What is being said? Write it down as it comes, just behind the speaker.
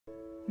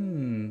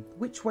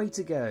Which way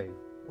to go?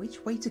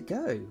 Which way to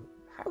go?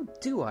 How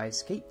do I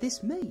escape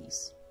this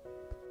maze?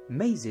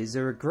 Mazes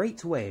are a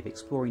great way of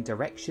exploring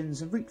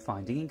directions and route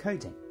finding in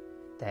coding.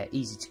 They're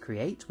easy to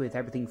create with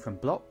everything from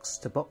blocks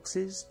to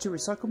boxes to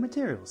recycled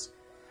materials,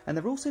 and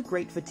they're also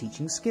great for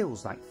teaching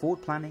skills like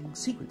forward planning,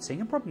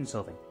 sequencing and problem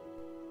solving.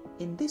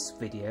 In this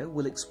video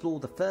we'll explore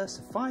the first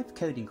of 5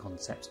 coding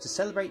concepts to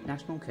celebrate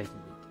National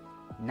Coding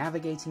Week,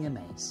 navigating a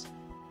maze.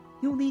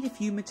 You'll need a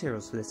few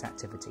materials for this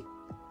activity.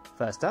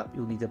 First up,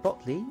 you'll need a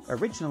Botley,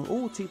 original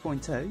or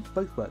 2.0,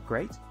 both work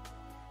great.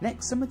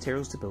 Next, some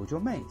materials to build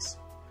your maze.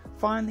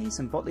 Finally,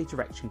 some Botley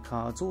direction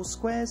cards or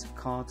squares of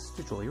cards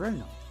to draw your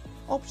own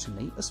on.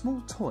 Optionally, a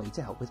small toy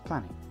to help with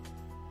planning.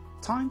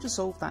 Time to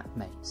solve that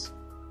maze.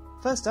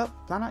 First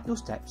up, plan out your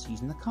steps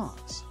using the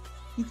cards.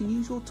 You can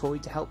use your toy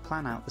to help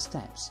plan out the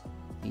steps.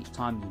 Each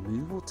time you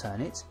move or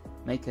turn it,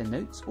 make a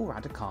note or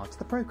add a card to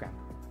the program.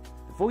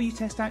 Before you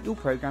test out your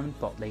program in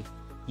Botley,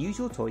 use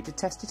your toy to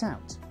test it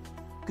out.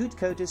 Good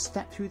coders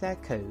step through their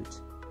code,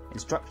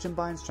 instruction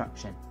by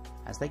instruction,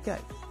 as they go,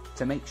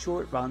 to make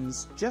sure it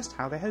runs just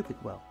how they hope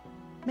it will,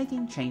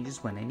 making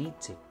changes when they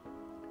need to.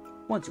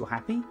 Once you're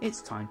happy,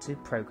 it's time to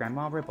program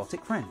our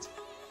robotic friend.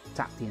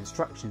 Tap the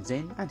instructions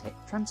in and hit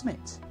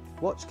transmit.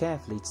 Watch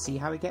carefully to see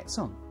how it gets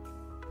on.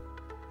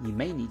 You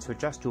may need to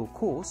adjust your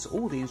course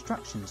or the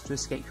instructions to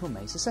escape your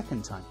maze a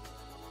second time.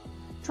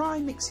 Try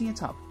mixing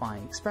it up by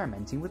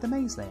experimenting with the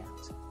maze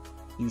layout.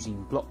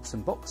 Using blocks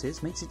and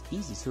boxes makes it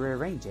easy to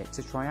rearrange it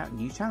to try out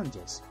new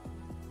challenges.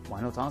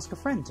 Why not ask a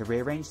friend to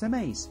rearrange the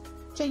maze,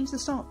 change the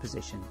start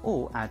position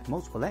or add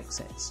multiple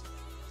exits?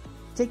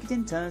 Take it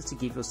in turns to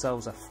give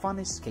yourselves a fun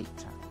escape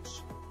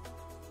challenge.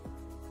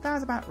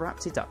 That about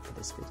wraps it up for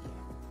this video.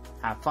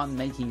 Have fun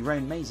making your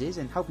own mazes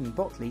and helping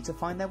Botley to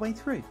find their way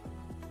through.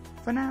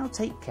 For now,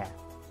 take care.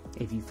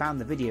 If you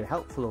found the video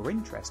helpful or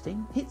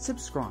interesting, hit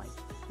subscribe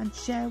and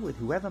share with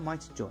whoever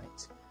might enjoy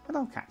it, and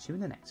I'll catch you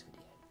in the next video.